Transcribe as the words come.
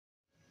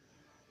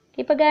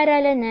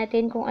ipag-aaralan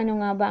natin kung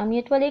ano nga ba ang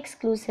mutually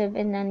exclusive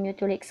and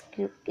non-mutually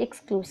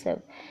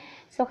exclusive.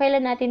 So,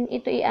 kailan natin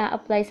ito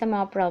i-apply sa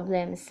mga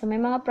problems? So, may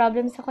mga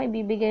problems ako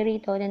ibibigay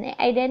rito, then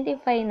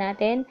identify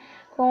natin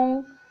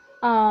kung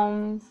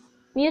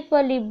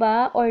mutually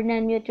ba or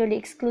non-mutually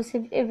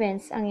exclusive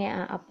events ang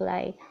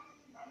i-apply.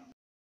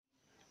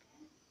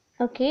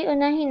 Okay,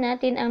 unahin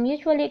natin ang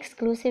mutually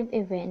exclusive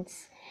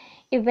events.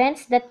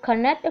 Events that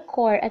cannot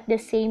occur at the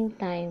same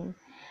time.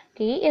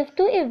 Okay, if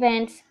two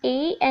events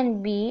A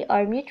and B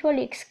are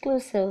mutually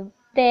exclusive,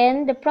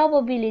 then the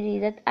probability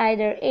that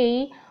either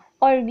A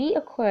or B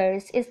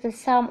occurs is the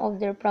sum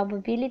of their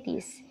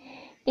probabilities.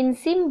 In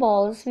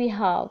symbols, we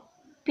have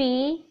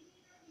P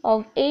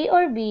of A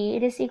or B,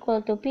 it is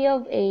equal to P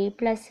of A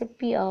plus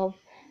P of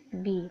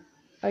B,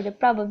 or the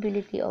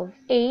probability of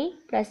A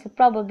plus the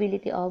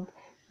probability of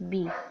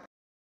B.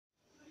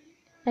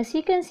 As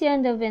you can see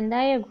on the Venn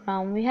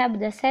diagram, we have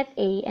the set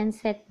A and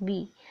set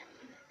B.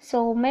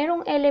 So,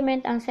 mayroong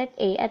element ang set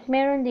A at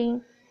meron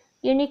ding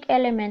unique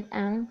element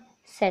ang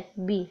set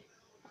B.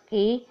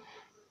 Okay?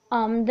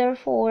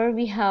 Therefore,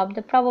 we have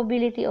the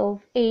probability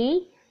of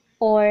A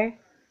or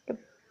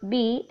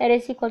B, it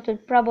is equal to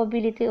the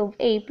probability of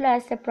A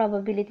plus the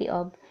probability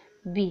of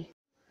B.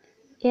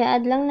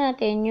 I-add lang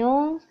natin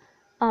yung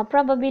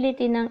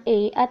probability ng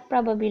A at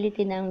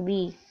probability ng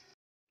B.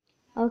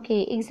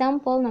 Okay,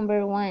 example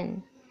number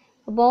 1.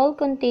 A ball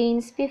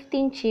contains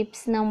 15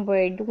 chips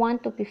numbered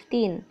 1 to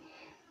 15.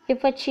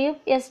 If a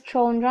chip is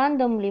thrown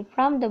randomly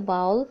from the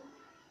ball,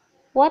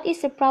 what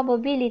is the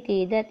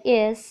probability that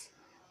is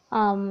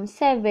 7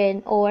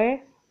 or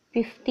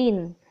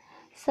 15?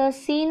 So,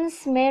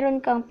 since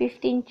meron kang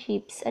 15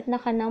 chips at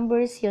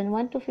naka-numbers yun,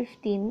 1 to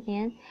 15,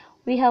 and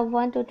we have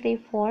 1, 2, 3,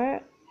 4,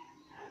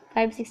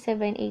 5, 6,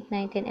 7, 8,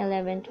 9, 10,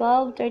 11,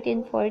 12,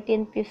 13,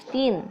 14,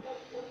 15.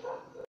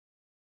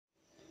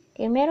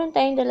 Okay, meron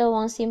tayong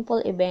dalawang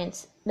simple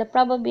events, the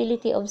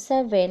probability of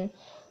 7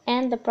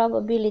 and the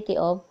probability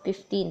of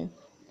 15.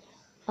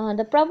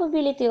 The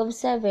probability of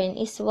 7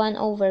 is 1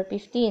 over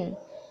 15,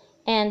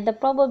 and the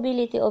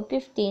probability of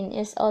 15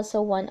 is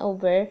also 1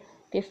 over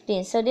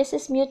 15. So, this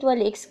is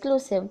mutually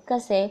exclusive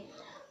kasi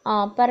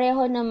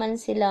pareho naman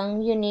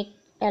silang unique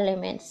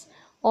elements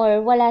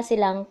or wala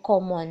silang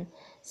common.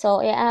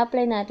 So,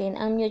 i-apply natin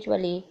ang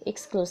mutually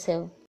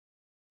exclusive.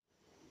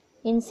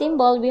 In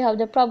symbol, we have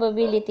the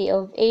probability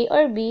of A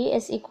or B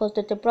is equal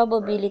to the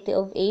probability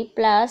of A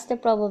plus the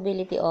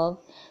probability of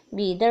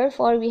B.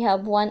 Therefore, we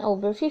have 1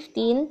 over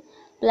 15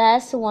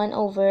 plus 1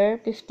 over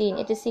 15.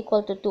 It is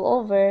equal to 2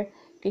 over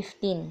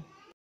 15.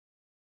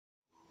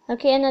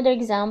 Okay, another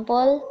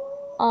example.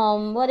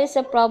 What is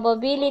the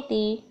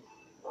probability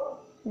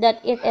that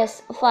it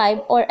is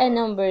 5 or a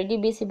number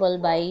divisible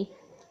by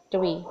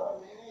 3?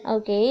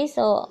 Okay,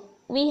 so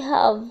we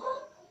have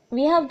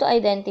to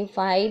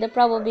identify the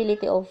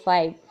probability of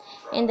 5,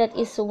 and that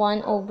is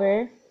 1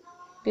 over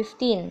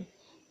 15.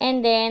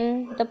 And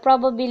then, the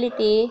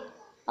probability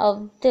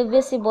of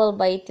divisible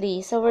by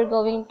 3. So, we're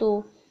going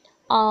to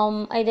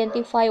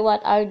identify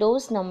what are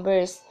those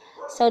numbers.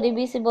 So,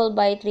 divisible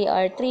by 3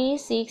 are 3,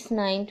 6,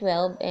 9,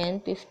 12,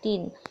 and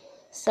 15.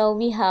 So,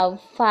 we have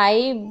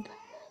 5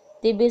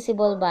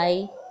 divisible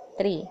by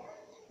 3.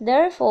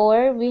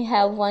 Therefore, we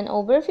have 1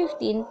 over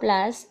 15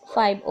 plus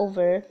 5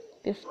 over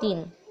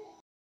 15.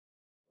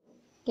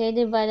 Okay,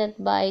 divided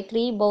by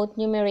 3, both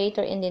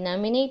numerator and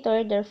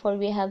denominator. Therefore,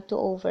 we have 2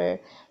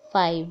 over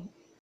 5.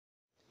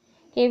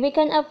 Okay, we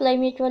can apply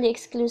mutually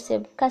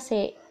exclusive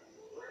kasi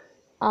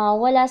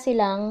wala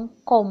silang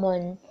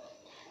common.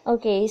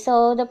 Okay,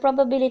 so the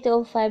probability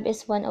of 5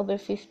 is 1 over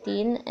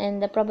 15,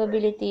 and the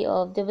probability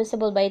of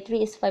divisible by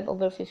 3 is 5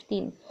 over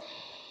 15.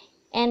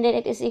 And then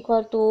it is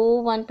equal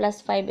to 1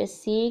 plus 5 is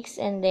 6,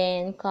 and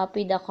then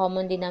copy the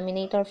common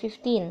denominator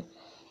 15.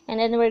 And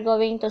then we're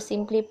going to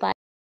simplify.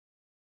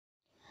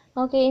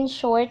 Okay, in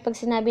short, pag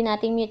sinabi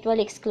nating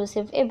mutually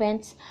exclusive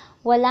events,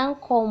 walang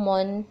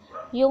common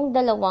yung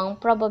dalawang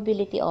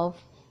probability of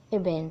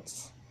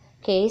events.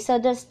 Okay, so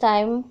this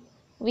time,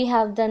 we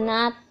have the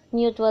not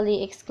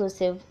mutually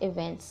exclusive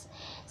events.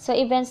 So,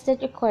 events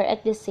that occur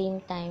at the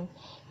same time.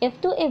 If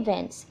two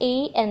events,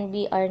 A and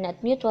B, are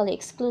not mutually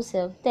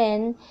exclusive,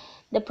 then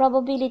the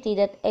probability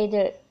that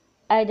either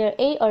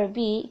A or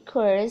B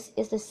occurs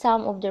is the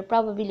sum of their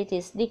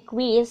probabilities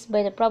decreased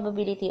by the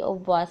probability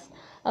of both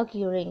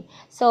occurring.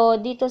 So,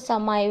 dito sa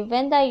may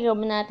Venn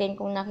diagram natin,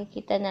 kung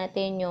nakikita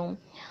natin yung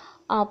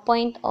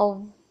point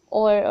of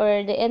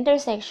or the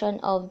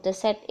intersection of the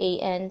set A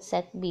and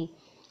set B.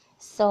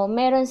 So,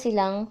 meron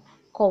silang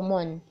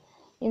common.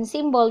 In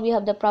symbol, we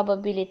have the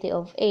probability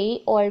of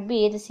A or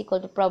B is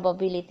equal to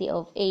probability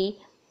of A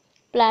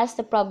plus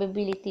the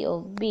probability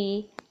of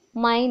B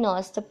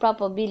minus the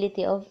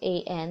probability of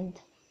A and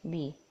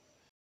B.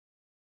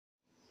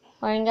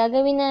 Or ang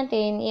gagawin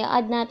natin,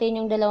 i-add natin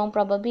yung dalawang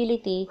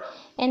probability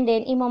and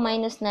then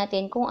i-minus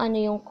natin kung ano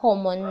yung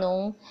common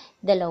nung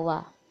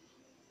dalawa.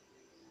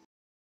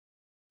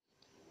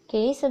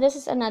 Okay, so this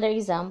is another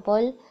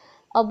example.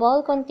 A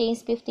ball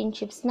contains 15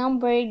 chips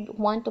numbered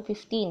 1 to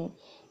 15.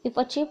 If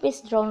a chip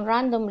is drawn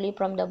randomly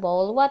from the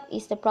ball, what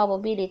is the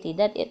probability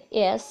that it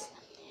is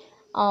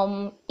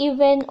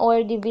even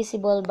or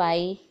divisible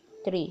by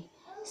 3?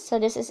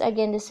 So this is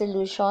again the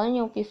solution,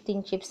 yung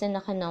 15 chips na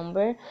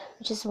naka-number,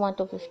 which is 1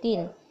 to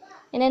 15.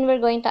 And then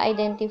we're going to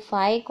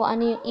identify kung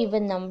ano yung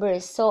even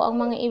numbers. So ang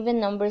mga even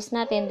numbers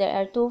natin, there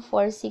are 2,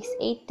 4, 6,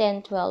 8,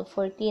 10, 12,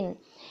 14.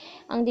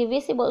 Ang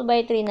divisible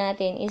by 3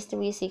 natin is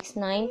 3, 6,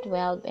 9,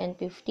 12, and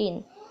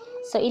 15.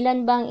 So,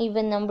 ilan bang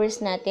even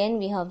numbers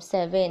natin? We have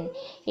 7.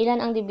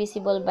 Ilan ang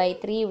divisible by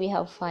 3? We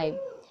have 5.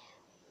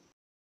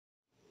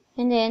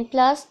 And then,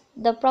 plus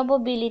the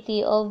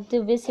probability of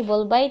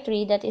divisible by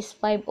 3, that is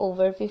 5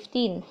 over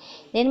 15.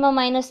 Then,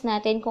 ma-minus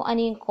natin kung ano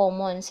yung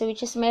common. So,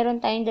 which is,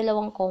 meron tayong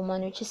dalawang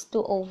common, which is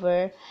 2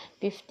 over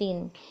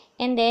 15.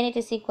 And then, it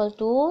is equal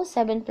to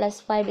 7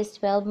 plus 5 is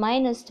 12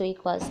 minus 2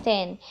 equals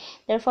 10.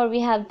 Therefore, we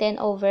have 10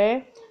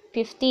 over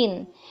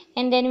 15.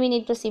 And then, we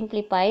need to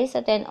simplify.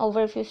 So, 10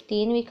 over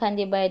 15, we can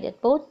divide it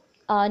both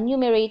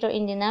numerator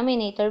and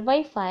denominator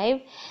by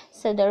 5.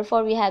 So,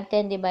 therefore, we have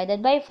 10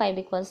 divided by 5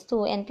 equals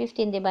 2. And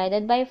 15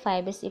 divided by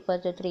 5 is equal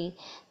to 3.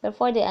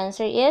 Therefore, the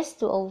answer is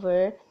 2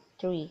 over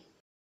 3.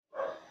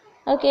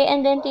 Okay,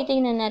 and then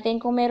titingnan natin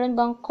kung meron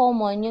bang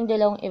common yung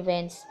dalawang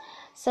events.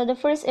 So, the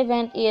first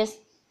event is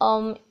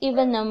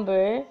even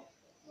number,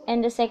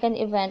 and the second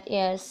event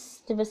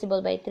is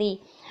divisible by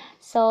 3.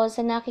 So,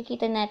 sa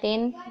nakikita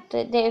natin,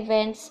 the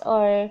events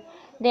are,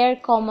 they're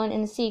common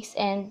in 6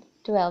 and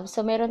 12.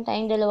 So, meron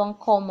tayong dalawang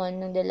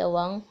common ng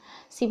dalawang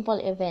simple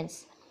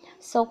events.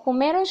 So, kung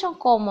meron siyang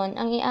common,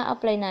 ang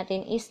i-apply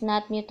natin is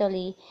not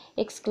mutually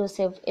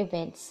exclusive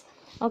events.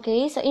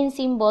 Okay, so in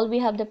symbol, we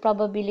have the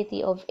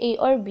probability of A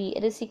or B.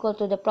 It is equal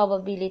to the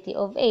probability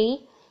of A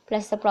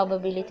plus the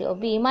probability of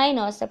B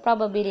minus the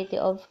probability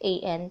of A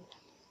and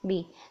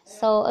B.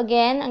 So,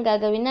 again, ang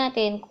gagawin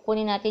natin,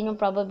 kukunin natin yung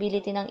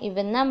probability ng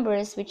even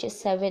numbers, which is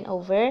 7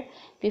 over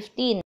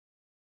 15.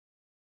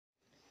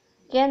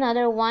 Okay,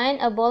 another one,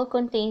 a ball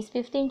contains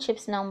 15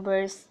 chips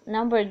numbered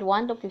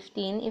 1 to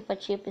 15. If a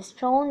chip is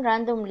thrown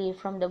randomly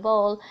from the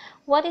ball,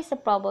 what is the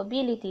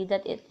probability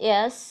that it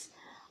is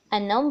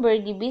a number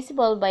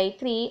divisible by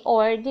 3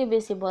 or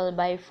divisible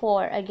by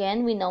 4?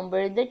 Again, we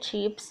numbered the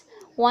chips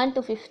 1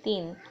 to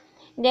 15.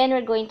 Then,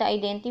 we're going to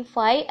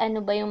identify ano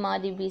ba yung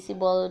mga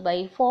divisible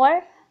by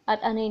 4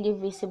 at ano yung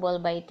divisible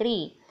by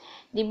 3.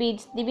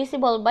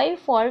 Divisible by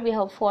 4, we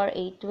have 4,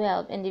 8,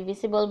 12. And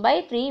divisible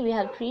by 3, we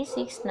have 3,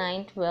 6,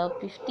 9,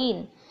 12,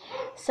 15.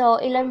 So,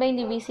 ilan ba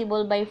yung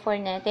divisible by 4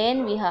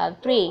 natin? We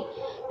have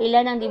 3.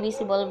 Ilan ang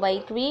divisible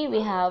by 3?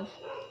 We have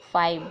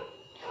 5.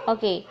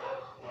 Okay.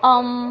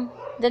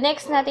 The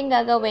next natin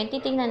gagawin,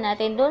 titingnan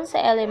natin doon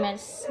sa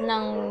elements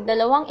ng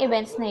dalawang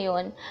events na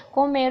yon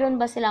kung meron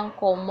ba silang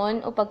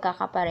common o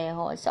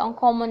pagkakapareho. So, ang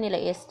common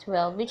nila is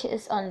 12, which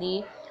is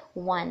only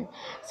 1.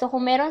 So,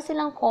 kung meron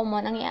silang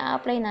common, ang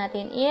i-apply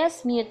natin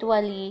is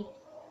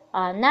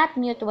not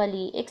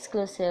mutually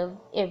exclusive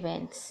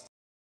events.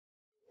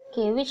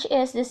 Okay, which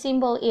is, the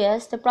symbol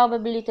is, the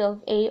probability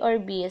of A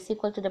or B is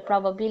equal to the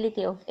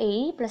probability of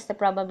A plus the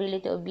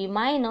probability of B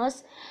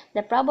minus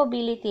the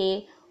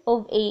probability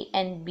of A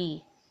and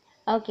B.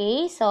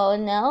 Okay, so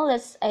now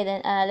let's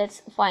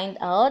find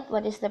out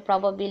what is the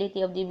probability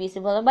of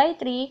divisible by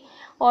 3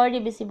 or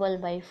divisible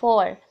by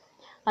 4.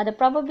 The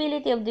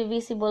probability of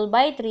divisible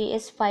by 3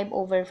 is 5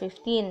 over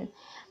 15,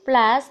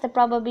 plus the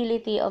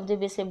probability of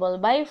divisible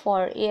by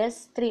 4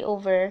 is 3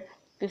 over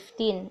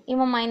 15.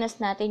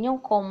 Ima-minus natin yung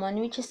common,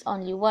 which is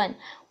only 1,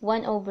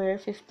 1 over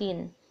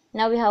 15.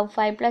 Now we have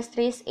 5 plus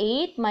 3 is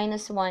 8,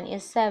 minus 1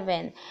 is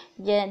 7.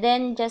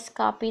 Then just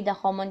copy the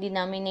common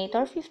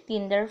denominator,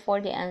 15,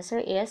 therefore the answer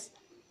is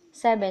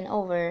 7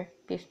 over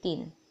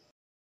 15.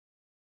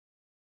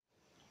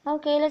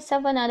 Okay, let's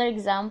have another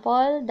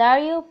example.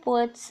 Dario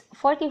puts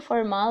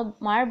 44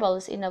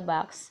 marbles in a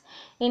box,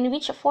 in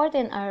which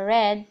 14 are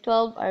red,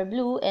 12 are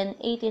blue, and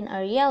 18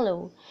 are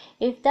yellow.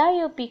 If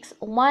Dario picks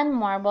one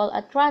marble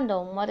at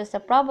random, what is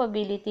the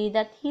probability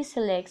that he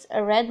selects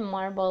a red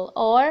marble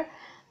or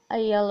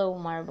a yellow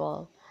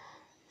marble?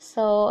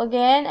 So,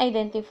 again,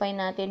 identify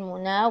natin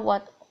muna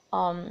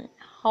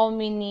how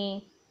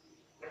many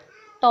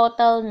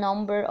total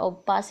number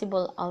of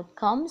possible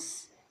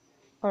outcomes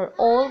or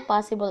all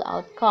possible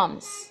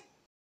outcomes.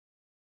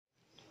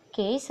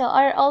 Okay, so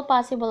our all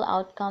possible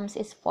outcomes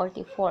is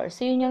 44.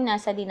 So, yun yung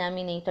nasa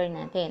denominator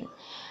natin.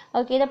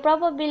 Okay, the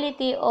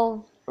probability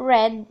of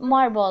red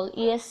marble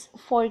is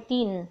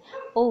 14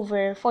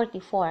 over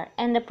 44.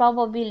 And the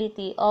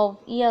probability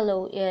of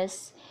yellow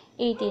is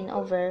 18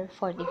 over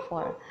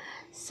 44.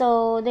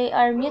 So, they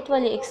are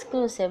mutually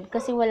exclusive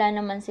kasi wala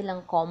naman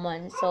silang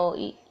common. So,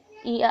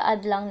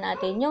 i-add lang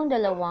natin yung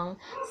dalawang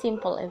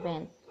simple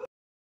event.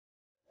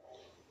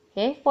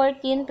 Okay,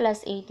 14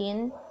 plus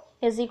 18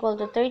 is equal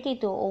to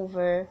 32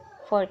 over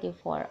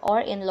 44.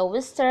 Or in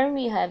lowest term,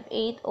 we have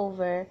 8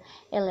 over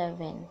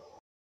 11.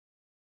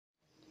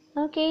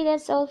 Okay,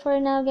 that's all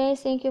for now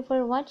guys. Thank you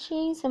for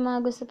watching. Sa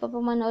mga gusto pa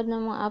pumanood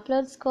ng mga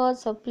uploads ko,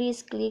 so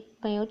please click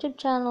my YouTube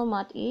channel,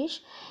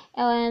 Matish.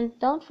 And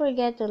don't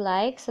forget to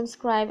like,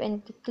 subscribe,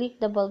 and to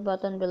click the bell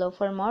button below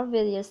for more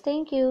videos.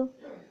 Thank you.